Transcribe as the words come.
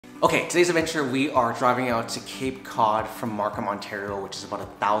Okay, today's adventure, we are driving out to Cape Cod from Markham, Ontario, which is about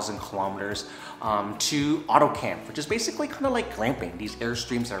 1,000 kilometers, to AutoCamp, which is basically kind of like glamping. These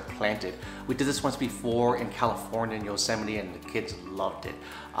Airstreams that are planted. We did this once before in California, in Yosemite, and the kids loved it.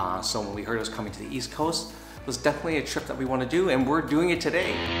 So when we heard it was coming to the East Coast, it was definitely a trip that we want to do, and we're doing it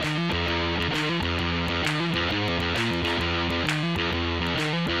today.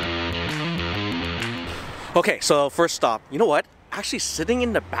 Okay, so first stop, you know what? Actually sitting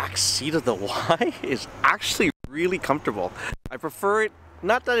in the back seat of the Y is actually really comfortable. I prefer it,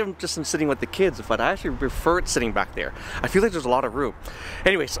 not that I'm just sitting with the kids, but I actually prefer it sitting back there. I feel like there's a lot of room.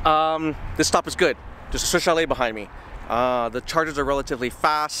 Anyways, this stop is good. There's a Swiss Chalet behind me. The chargers are relatively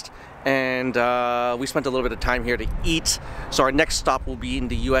fast, and we spent a little bit of time here to eat. So our next stop will be in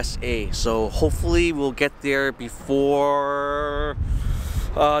the USA. So hopefully we'll get there before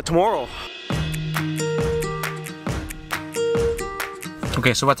tomorrow.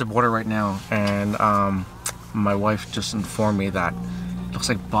 Okay, so we're at the border right now, and my wife just informed me that it looks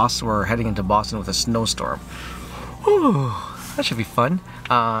like we're heading into Boston with a snowstorm. Whew, that should be fun.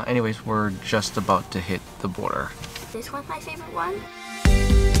 Anyways, we're just about to hit the border. This one's my favorite one.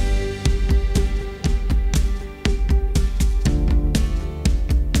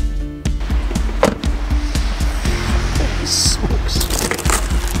 Holy smokes.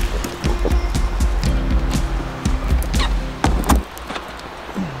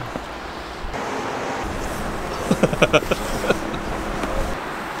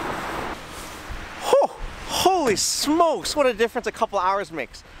 Oh, holy smokes, what a difference a couple hours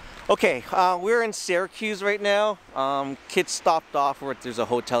makes. Okay, we're in Syracuse right now. Kids stopped off where there's a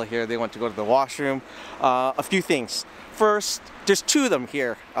hotel here. They went to go to the washroom. A few things. First, there's two of them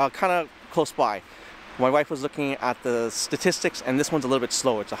here, kind of close by. My wife was looking at the statistics, and this one's a little bit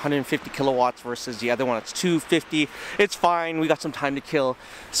slow. It's 150 kilowatts versus the other one, it's 250. It's fine, we got some time to kill.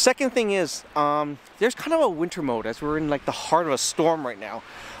 Second thing is, there's kind of a winter mode as we're in like the heart of a storm right now.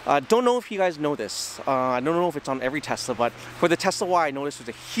 Don't know if you guys know this. I don't know if it's on every Tesla, but for the Tesla Y, I noticed there's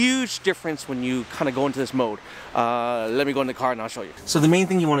a huge difference when you kind of go into this mode. Let me go in the car and I'll show you. So the main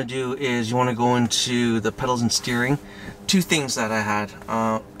thing you want to do is you want to go into the pedals and steering. Two things that I had.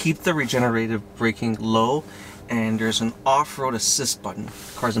 Keep the regenerative braking low, and there's an off-road assist button. The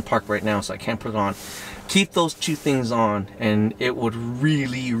car's in park right now, so I can't put it on. Keep those two things on, and it would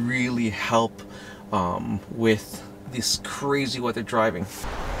really, really help with this crazy weather driving.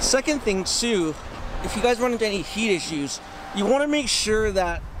 Second thing too, if you guys run into any heat issues, you want to make sure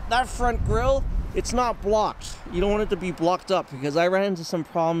that that front grille, it's not blocked. You don't want it to be blocked up, because I ran into some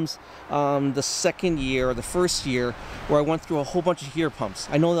problems the second year or the first year where I went through a whole bunch of heater pumps.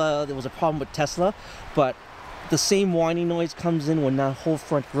 I know that there was a problem with Tesla, but the same whining noise comes in when that whole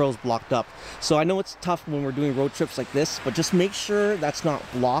front grille is blocked up. So I know it's tough when we're doing road trips like this, but just make sure that's not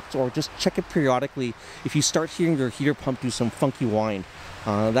blocked, or just check it periodically if you start hearing your heater pump do some funky whine.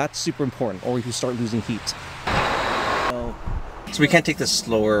 That's super important, or if you start losing heat. So we can't take this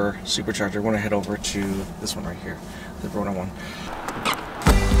slower supercharger. We're gonna head over to this one right here, the Verona one.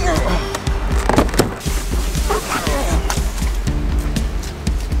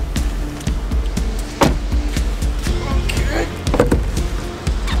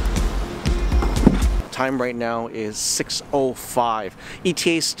 Time right now is 6:05.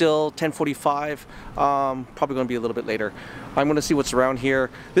 ETA is still 10:45. Probably going to be a little bit later. I'm going to see what's around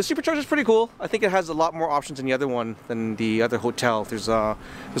here. This supercharger is pretty cool. I think it has a lot more options than the other one, than the other hotel. There's a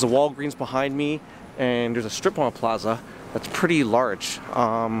Walgreens behind me, and there's a strip mall plaza that's pretty large.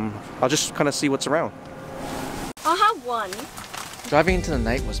 I'll just kind of see what's around. I'll have one. Driving into the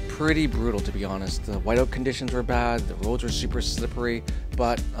night was pretty brutal, to be honest. The whiteout conditions were bad, the roads were super slippery,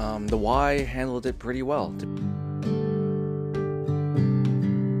 but the Y handled it pretty well.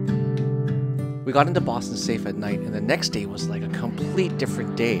 We got into Boston safe at night, and the next day was like a complete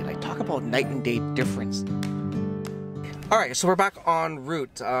different day. Like, talk about night and day difference. Alright, so we're back en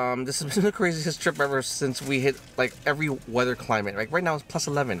route. This has been the craziest trip ever since we hit like every weather climate. Like right now it's plus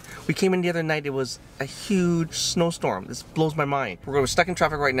 11. We came in the other night, it was a huge snowstorm. This blows my mind. We're stuck in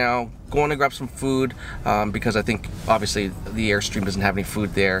traffic right now, going to grab some food because I think obviously the Airstream doesn't have any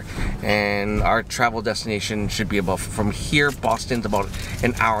food there. And our travel destination should be about, from here, Boston's about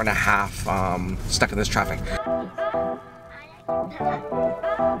an hour and a half stuck in this traffic.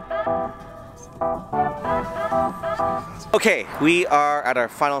 Okay, we are at our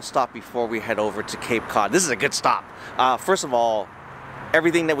final stop before we head over to Cape Cod. This is a good stop. First of all,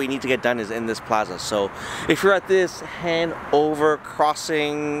 everything that we need to get done is in this plaza. So if you're at this Hanover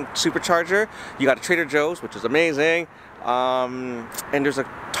Crossing supercharger, you got a Trader Joe's, which is amazing. And there's a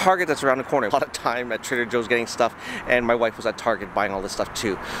Target that's around the corner. A lot of time at Trader Joe's getting stuff, and my wife was at Target buying all this stuff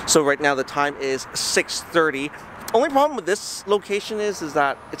too. So right now the time is 6:30. Only problem with this location is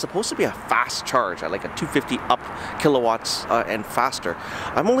that it's supposed to be a fast charge at like a 250 up kilowatts and faster.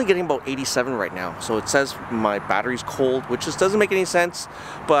 I'm only getting about 87 right now, so it says my battery's cold, which just doesn't make any sense,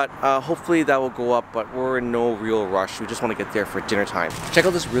 but hopefully that will go up, but we're in no real rush. We just want to get there for dinner time. Check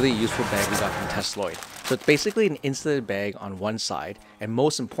out this really useful bag we got from Tesloid. So it's basically an insulated bag on one side, and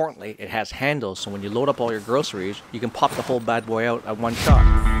most importantly, it has handles, so when you load up all your groceries, you can pop the whole bad boy out at one shot.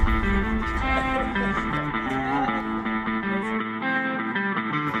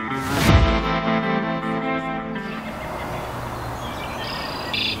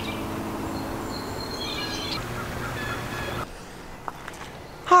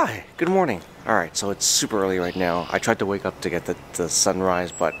 Hi, good morning. Alright, so it's super early right now. I tried to wake up to get the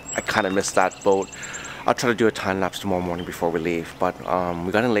sunrise, but I kind of missed that boat. I'll try to do a time lapse tomorrow morning before we leave, but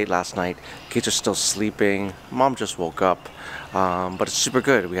we got in late last night. Kids are still sleeping. Mom just woke up, but it's super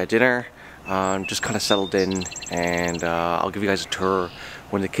good. We had dinner, just kind of settled in, and I'll give you guys a tour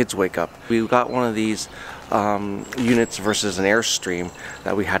when the kids wake up. We got one of these units versus an Airstream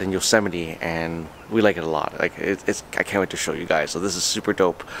that we had in Yosemite, and we like it a lot. Like I can't wait to show you guys. So this is super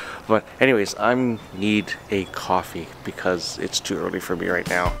dope. But anyways, I need a coffee because it's too early for me right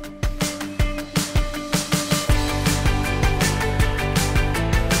now.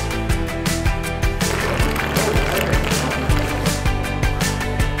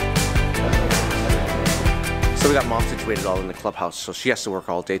 So we got Mom situated all in the clubhouse, so she has to work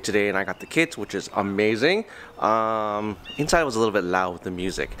all day today, and I got the kids, which is amazing. Inside was a little bit loud with the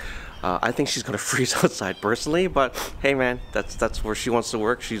music. I think she's gonna freeze outside personally, but hey man, that's where she wants to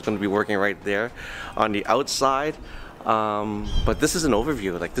work. She's gonna be working right there on the outside. But this is an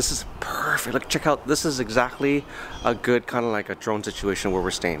overview. Like, this is perfect. Like, check out, this is exactly a good kind of like a drone situation where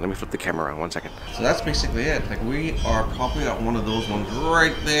we're staying. Let me flip the camera around 1 second. So that's basically it. Like, we are probably at one of those ones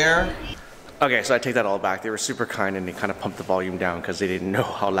right there. Okay, so I take that all back. They were super kind, and they kind of pumped the volume down because they didn't know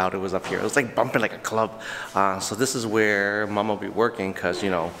how loud it was up here. It was like bumping like a club. So this is where Mom will be working because,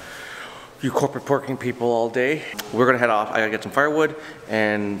 you know, you corporate working people all day. We're gonna head off. I gotta get some firewood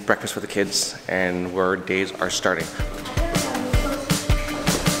and breakfast for the kids, and where days are starting.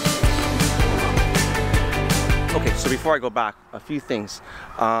 Okay, so before I go back, a few things.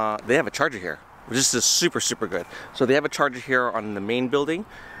 They have a charger here, which is super, super good. So they have a charger here on the main building,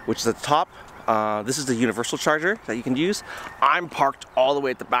 which is at the top. This is the universal charger that you can use. I'm parked all the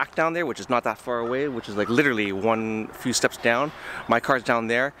way at the back down there, which is not that far away, which is like literally few steps down. My car's down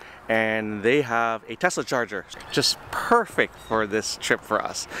there, and they have a Tesla charger. Just perfect for this trip for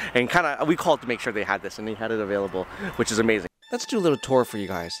us. And we called to make sure they had this, and they had it available, which is amazing. Let's do a little tour for you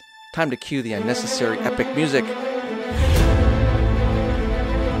guys. Time to cue the unnecessary epic music.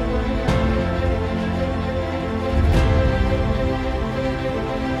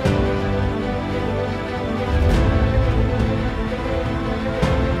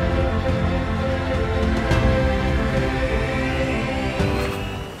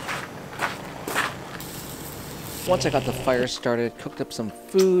 Once I got the fire started, cooked up some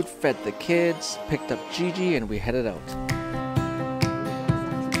food, fed the kids, picked up Gigi, and we headed out.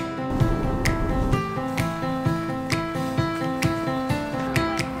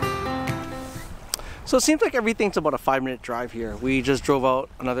 So it seems like everything's about a 5-minute drive here. We just drove out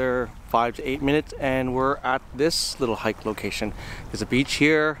another 5 to 8 minutes, and we're at this little hike location. There's a beach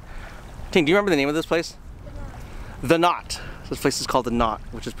here. Ting, do you remember the name of this place? The Knot. This place is called The Knot,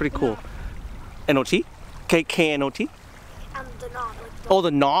 which is pretty cool. N-O-T? K-N-O-T? The knob. Like Oh, the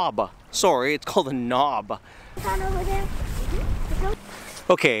knob. Sorry, it's called the knob. over there.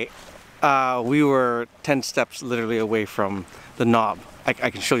 Okay, we were 10 steps literally away from the knob. I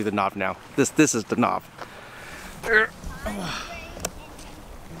can show you the knob now. This is the knob.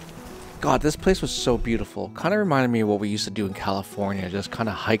 God, this place was so beautiful. Kind of reminded me of what we used to do in California. Just kind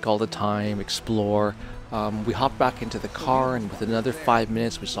of hike all the time, explore. We hopped back into the car, and within another 5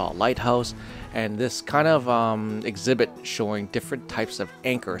 minutes we saw a lighthouse and this kind of exhibit showing different types of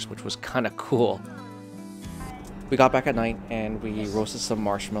anchors, which was kind of cool. We got back at night and we roasted some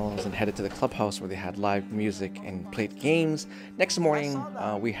marshmallows and headed to the clubhouse where they had live music and played games. Next morning,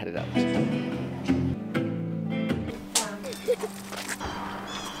 we headed out.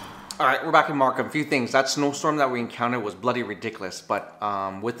 Alright, we're back in Markham. A few things. That snowstorm that we encountered was bloody ridiculous, but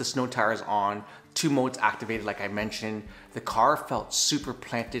with the snow tires on, 2 modes activated like I mentioned, the car felt super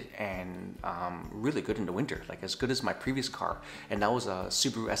planted and really good in the winter, like as good as my previous car, and that was a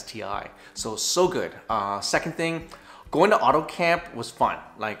Subaru STI. So good. Second thing, going to AutoCamp was fun.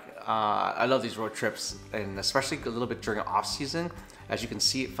 Like I love these road trips, and especially a little bit during off season. As you can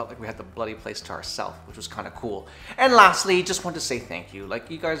see, it felt like we had the bloody place to ourselves, which was kind of cool. And lastly, just want to say thank you. Like,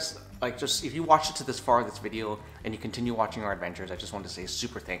 you guys, like, just if you watched it to this far, this video, and you continue watching our adventures, I just want to say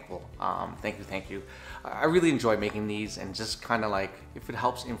super thankful. Thank you. I really enjoy making these, and just kind of like, if it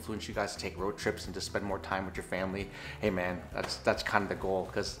helps influence you guys to take road trips and to spend more time with your family, hey man, that's kind of the goal,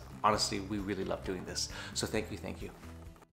 because honestly, we really love doing this. So thank you.